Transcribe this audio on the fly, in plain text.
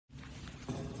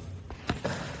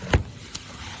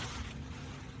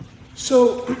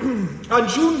So, on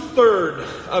June 3rd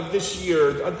of this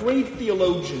year, a great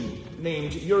theologian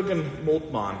named Jürgen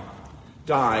Moltmann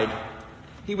died.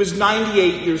 He was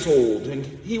 98 years old, and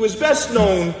he was best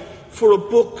known for a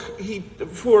book,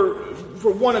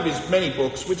 for one of his many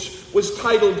books, which was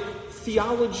titled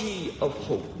Theology of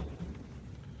Hope.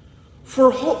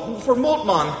 For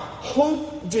Moltmann,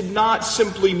 hope did not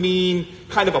simply mean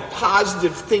kind of a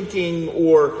positive thinking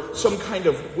or some kind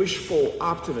of wishful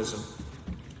optimism.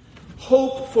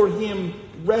 Hope for him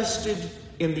rested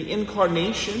in the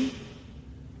incarnation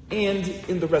and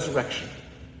in the resurrection.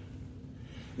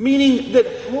 Meaning that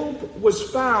hope was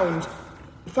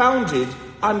founded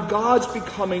on God's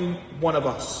becoming one of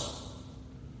us.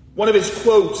 One of his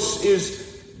quotes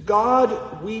is,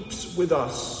 "God weeps with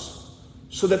us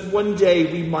so that one day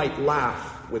we might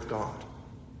laugh with God."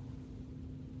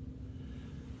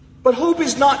 But hope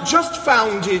is not just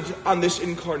founded on this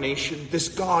incarnation, this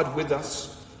God with us,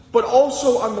 but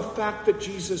also on the fact that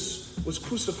Jesus was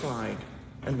crucified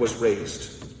and was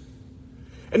raised.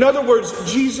 In other words,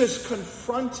 Jesus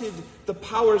confronted the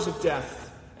powers of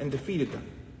death and defeated them.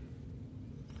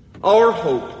 Our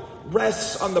hope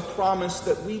rests on the promise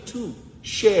that we too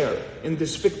share in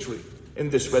this victory, in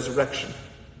this resurrection.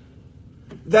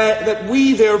 That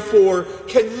we, therefore,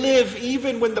 can live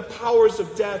even when the powers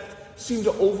of death seem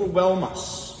to overwhelm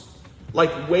us,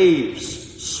 like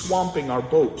waves swamping our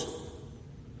boat.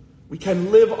 We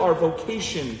can live our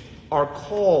vocation, our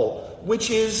call, which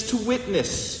is to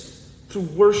witness through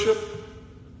worship,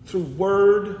 through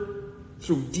word,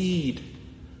 through deed,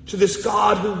 to this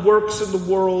God who works in the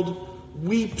world,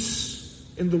 weeps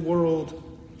in the world,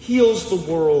 heals the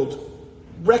world,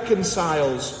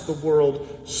 reconciles the world,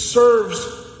 serves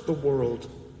the world,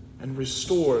 and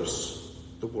restores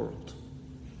the world.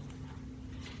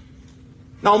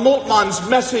 Now, Moltmann's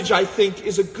message, I think,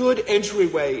 is a good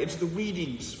entryway into the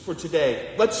readings for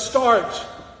today. Let's start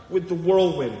with the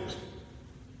whirlwind.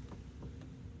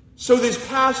 So this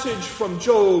passage from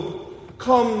Job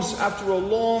comes after a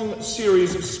long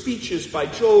series of speeches by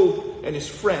Job and his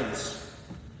friends.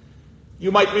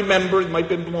 You might remember, it might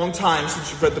have been a long time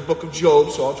since you've read the book of Job,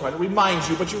 so I'll try to remind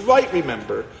you, but you might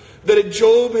remember that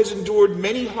Job has endured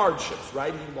many hardships,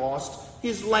 right? He lost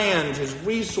his land, his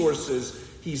resources.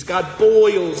 He's got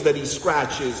boils that he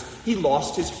scratches. He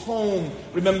lost his home.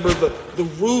 Remember, the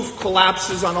roof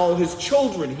collapses on all his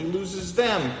children. He loses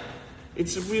them.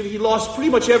 He lost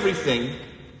pretty much everything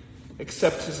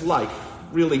except his life.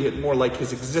 Really, more like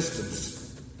his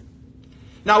existence.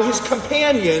 Now, his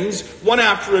companions, one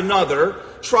after another,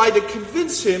 tried to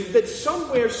convince him that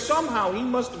somewhere, somehow, he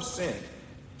must have sinned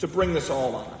to bring this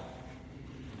all on.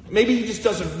 Maybe he just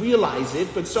doesn't realize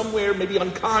it, but somewhere, maybe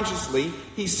unconsciously,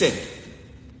 he sinned.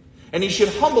 And he should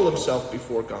humble himself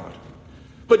before God.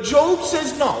 But Job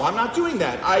says, no, I'm not doing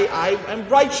that. I am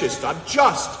righteous. I'm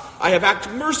just. I have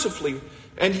acted mercifully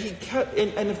and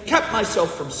have kept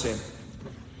myself from sin.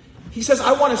 He says,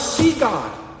 I want to see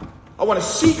God. I want to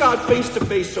see God face to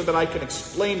face so that I can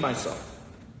explain myself.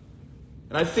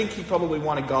 And I think he probably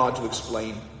wanted God to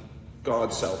explain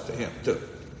God's self to him too.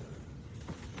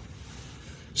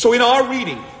 So in our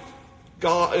reading,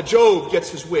 Job gets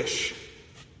his wish.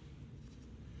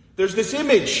 There's this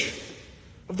image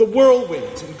of the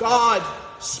whirlwind, and God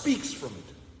speaks from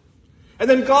it. And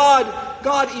then God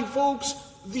evokes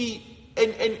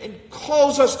and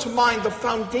calls us to mind the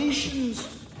foundations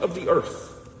of the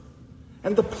earth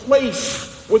and the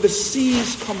place where the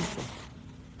seas come from.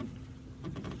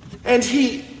 And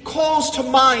he calls to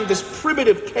mind this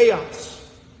primitive chaos,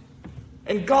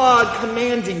 and God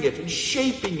commanding it and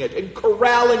shaping it and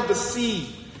corralling the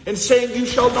sea and saying, you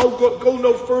shall go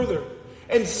no further,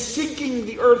 and sinking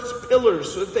the earth's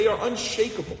pillars so that they are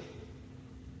unshakable.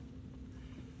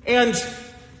 And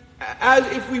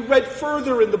if we read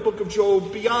further in the book of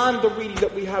Job, beyond the reading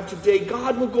that we have today,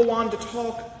 God will go on to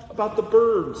talk about the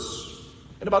birds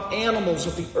and about animals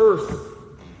of the earth.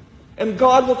 And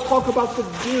God will talk about the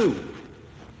dew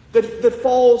that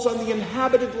falls on the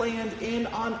inhabited land and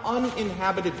on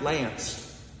uninhabited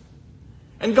lands.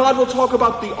 And God will talk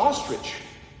about the ostrich,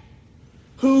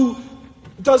 who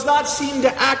does not seem to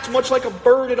act much like a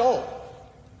bird at all.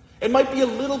 It might be a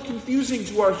little confusing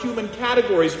to our human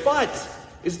categories, but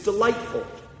is delightful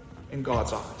in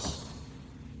God's eyes.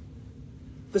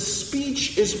 The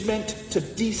speech is meant to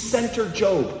decenter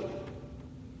Job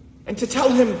and to tell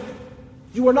him,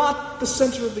 you are not the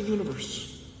center of the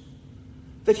universe.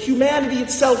 That humanity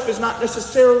itself is not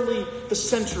necessarily the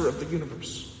center of the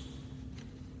universe.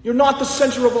 You're not the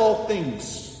center of all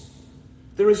things.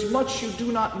 There is much you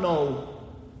do not know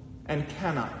and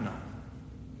cannot know.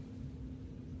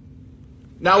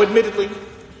 Now, admittedly,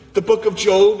 The book of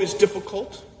Job is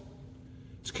difficult.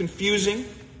 It's confusing.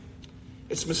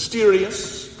 It's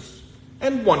mysterious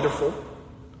and wonderful.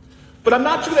 But I'm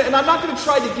not going to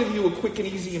try to give you a quick and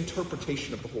easy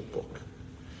interpretation of the whole book.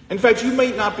 In fact, you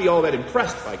may not be all that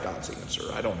impressed by God's answer.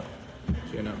 I don't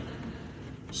know.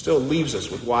 Still leaves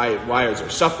us with why is there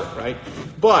suffering, right?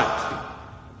 But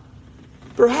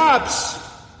perhaps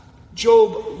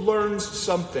Job learns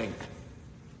something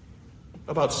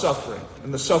about suffering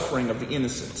and the suffering of the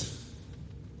innocent.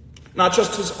 Not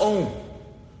just his own,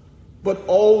 but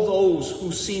all those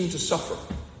who seem to suffer.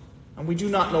 And we do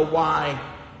not know why,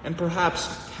 and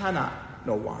perhaps cannot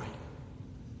know why.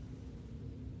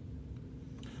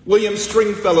 William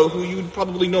Stringfellow, who you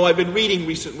probably know I've been reading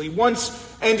recently,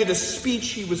 once ended a speech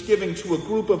he was giving to a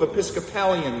group of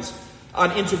Episcopalians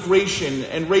on integration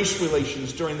and race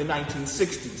relations during the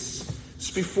 1960s. It's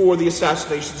before the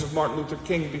assassinations of Martin Luther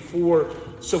King, before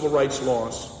civil rights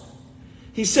laws.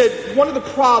 He said, one of the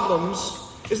problems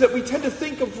is that we tend to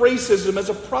think of racism as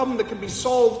a problem that can be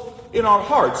solved in our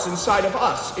hearts, inside of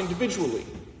us, individually.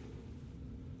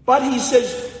 But he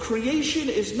says, creation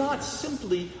is not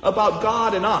simply about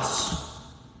God and us.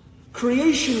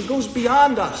 Creation goes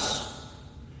beyond us,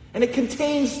 and it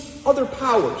contains other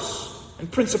powers and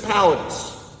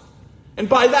principalities. And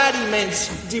by that he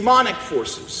meant demonic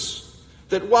forces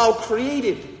that, while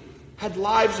created, had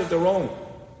lives of their own.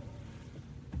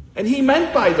 And he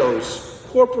meant by those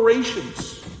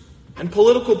corporations and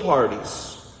political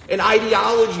parties and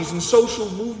ideologies and social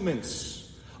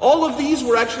movements. All of these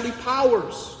were actually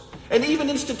powers. And even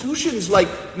institutions like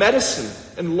medicine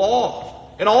and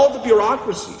law and all the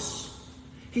bureaucracies.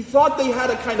 He thought they had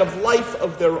a kind of life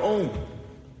of their own.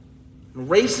 And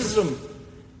racism,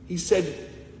 he said,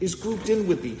 is grouped in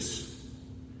with these.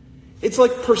 It's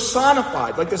like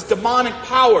personified, like this demonic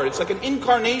power. It's like an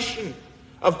incarnation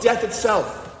of death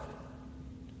itself.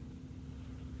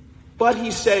 But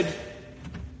he said,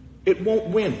 it won't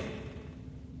win.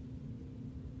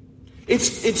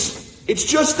 It's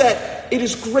just that it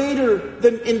is greater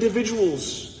than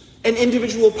individuals and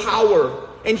individual power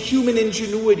and human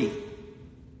ingenuity.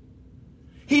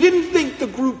 He didn't think the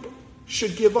group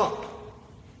should give up,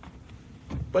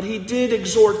 but he did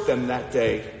exhort them that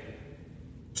day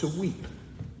to weep.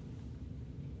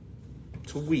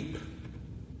 To weep.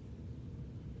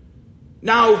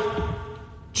 Now,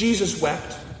 Jesus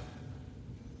wept.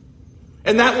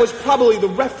 And that was probably the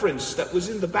reference that was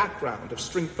in the background of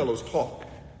Stringfellow's talk.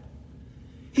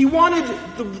 He wanted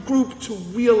the group to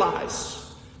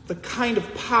realize the kind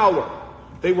of power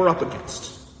they were up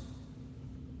against.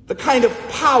 The kind of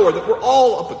power that we're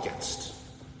all up against.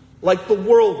 Like the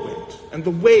whirlwind and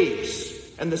the waves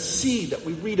and the sea that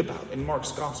we read about in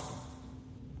Mark's Gospel.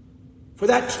 For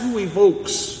that too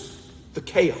evokes the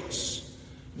chaos,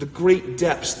 the great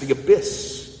depths, the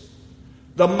abyss,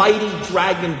 the mighty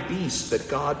dragon beast that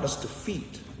God must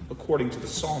defeat, according to the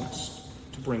psalmist,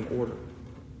 to bring order.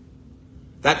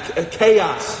 That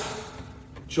chaos,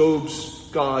 Job's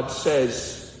God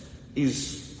says,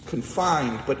 is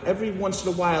confined, but every once in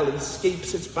a while it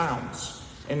escapes its bounds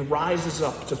and rises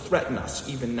up to threaten us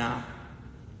even now.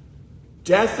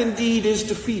 Death indeed is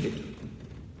defeated,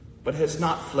 but has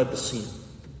not fled the scene.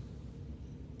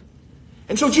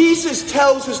 And so Jesus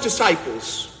tells his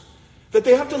disciples that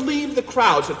they have to leave the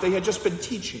crowds that they had just been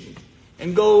teaching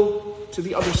and go to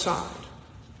the other side,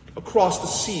 across the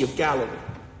Sea of Galilee.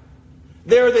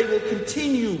 There they will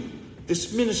continue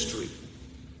this ministry,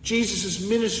 Jesus'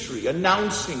 ministry,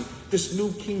 announcing this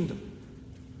new kingdom.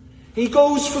 He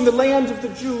goes from the land of the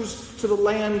Jews to the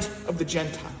land of the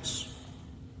Gentiles.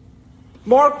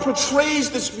 Mark portrays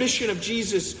this mission of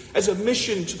Jesus as a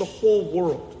mission to the whole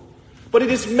world, but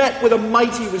it is met with a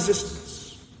mighty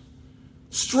resistance.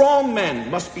 Strong men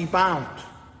must be bound.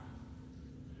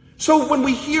 So when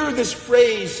we hear this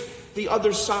phrase, the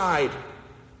other side,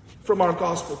 from our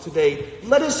gospel today,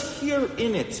 let us hear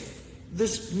in it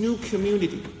this new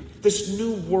community, this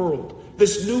new world,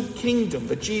 this new kingdom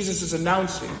that Jesus is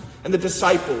announcing and the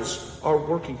disciples are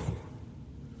working for.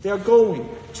 They are going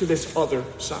to this other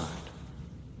side.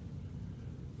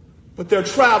 But their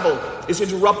travel is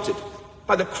interrupted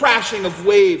by the crashing of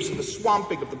waves and the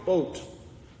swamping of the boat.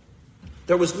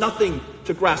 There was nothing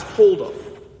to grasp hold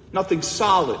of, nothing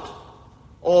solid.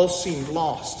 All seemed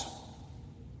lost.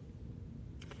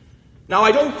 Now,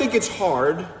 I don't think it's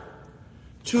hard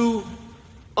to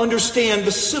understand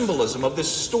the symbolism of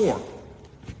this storm,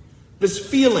 this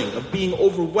feeling of being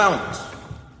overwhelmed,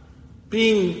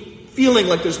 feeling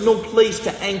like there's no place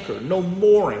to anchor, no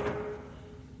mooring.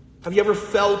 Have you ever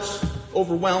felt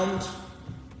overwhelmed?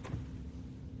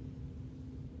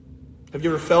 Have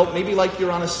you ever felt maybe like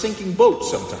you're on a sinking boat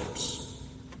sometimes?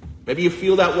 Maybe you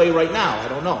feel that way right now. I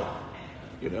don't know.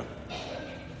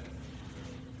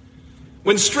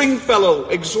 When Stringfellow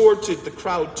exhorted the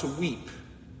crowd to weep,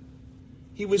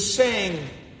 he was saying,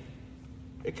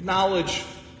 acknowledge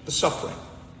the suffering.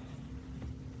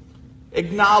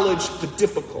 Acknowledge the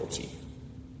difficulty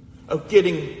of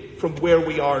getting from where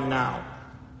we are now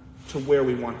to where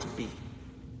we want to be.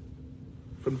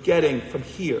 From getting from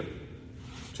here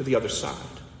to the other side.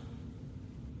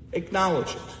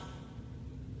 Acknowledge it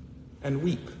and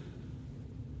weep.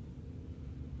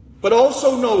 But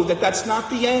also know that that's not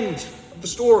the end of the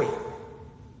story.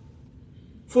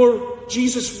 For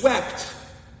Jesus wept.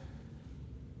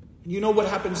 And you know what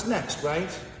happens next,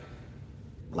 right?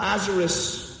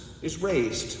 Lazarus is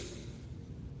raised.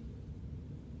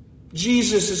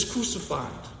 Jesus is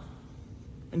crucified.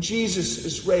 And Jesus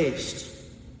is raised.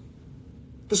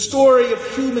 The story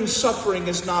of human suffering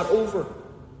is not over.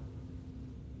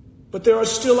 But there are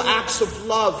still acts of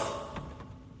love,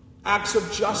 acts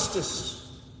of justice.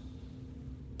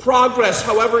 Progress,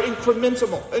 however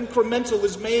incremental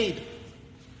is made.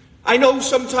 I know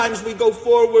sometimes we go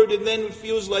forward and then it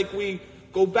feels like we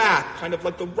go back, kind of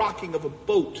like the rocking of a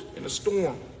boat in a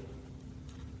storm.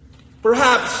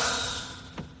 Perhaps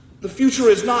the future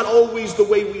is not always the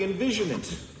way we envision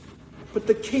it, but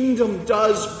the kingdom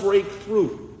does break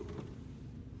through.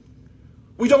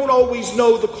 We don't always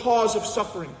know the cause of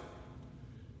suffering.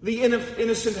 The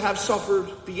innocent have suffered,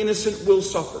 the innocent will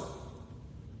suffer.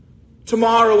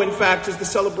 Tomorrow, in fact, is the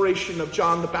celebration of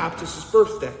John the Baptist's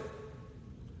birthday.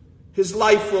 His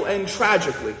life will end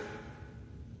tragically.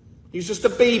 He's just a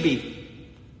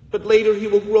baby, but later he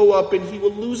will grow up and he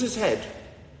will lose his head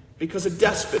because a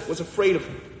despot was afraid of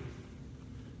him.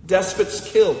 Despots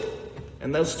kill,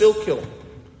 and they'll still kill.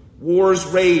 Wars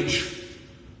rage.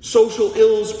 Social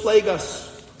ills plague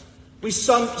us. We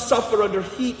suffer under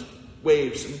heat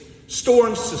waves and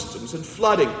storm systems and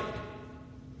flooding.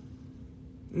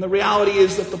 And the reality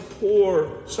is that the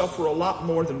poor suffer a lot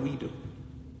more than we do.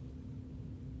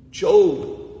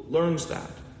 Job learns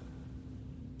that.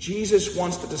 Jesus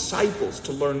wants the disciples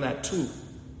to learn that too.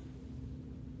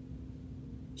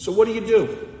 So what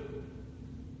do?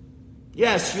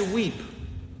 Yes, you weep.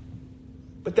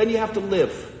 But then you have to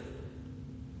live.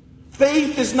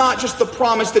 Faith is not just the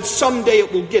promise that someday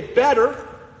it will get better.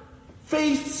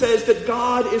 Faith says that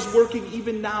God is working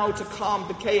even now to calm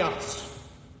the chaos.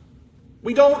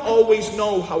 We don't always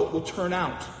know how it will turn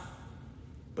out,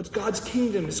 but God's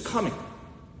kingdom is coming.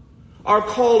 Our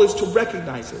call is to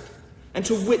recognize it and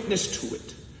to witness to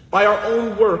it by our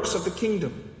own works of the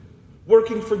kingdom,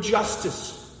 working for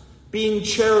justice, being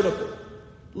charitable,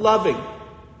 loving,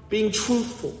 being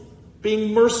truthful,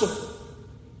 being merciful,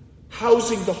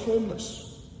 housing the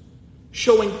homeless,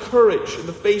 showing courage in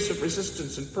the face of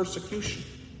resistance and persecution.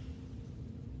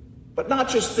 But not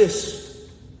just this.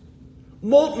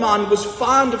 Moltmann was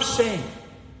fond of saying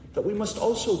that we must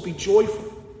also be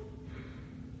joyful.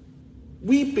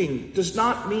 Weeping does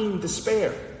not mean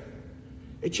despair.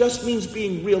 It just means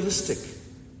being realistic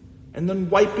and then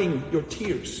wiping your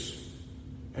tears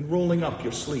and rolling up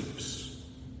your sleeves.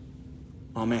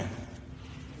 Amen.